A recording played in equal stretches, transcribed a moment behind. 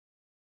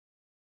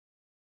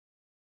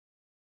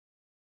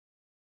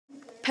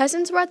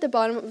Peasants were at the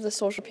bottom of the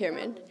social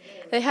pyramid.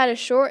 They had a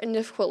short and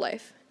difficult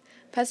life.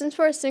 Peasants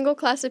were a single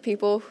class of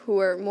people who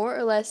were more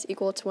or less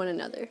equal to one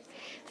another.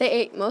 They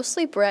ate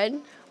mostly bread,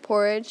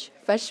 porridge,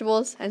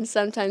 vegetables, and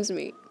sometimes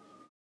meat.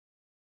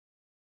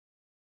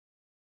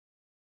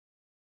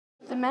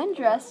 The men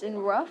dressed in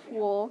rough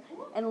wool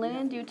and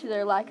linen due to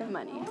their lack of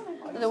money.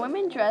 The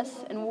women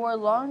dressed and wore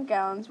long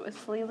gowns with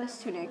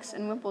sleeveless tunics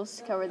and wimples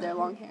to cover their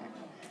long hair.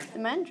 The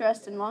men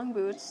dressed in long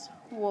boots,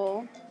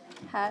 wool,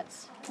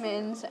 hats,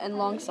 mittens, and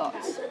long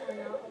socks.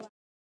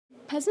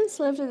 Peasants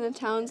lived in the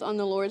towns on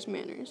the lord's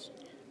manors.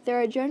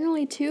 There are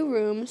generally 2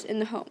 rooms in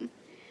the home.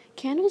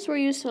 Candles were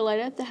used to light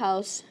up the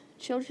house.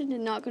 Children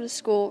did not go to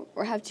school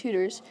or have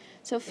tutors,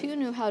 so few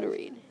knew how to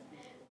read.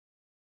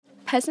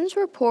 Peasants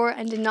were poor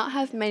and did not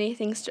have many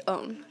things to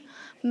own.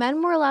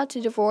 Men were allowed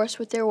to divorce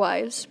with their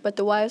wives, but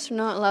the wives were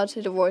not allowed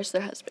to divorce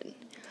their husband.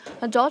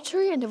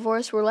 Adultery and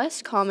divorce were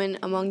less common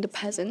among the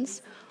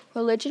peasants.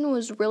 Religion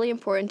was really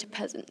important to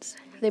peasants.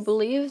 They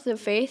believed the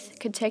faith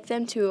could take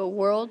them to a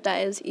world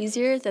that is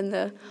easier than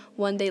the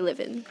one they live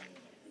in.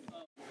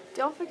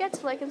 Don't forget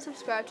to like and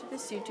subscribe to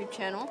this YouTube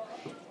channel,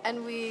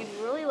 and we'd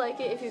really like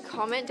it if you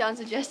comment down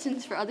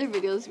suggestions for other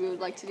videos we would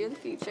like to do in the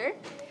future.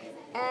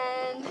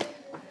 And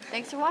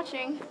thanks for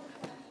watching.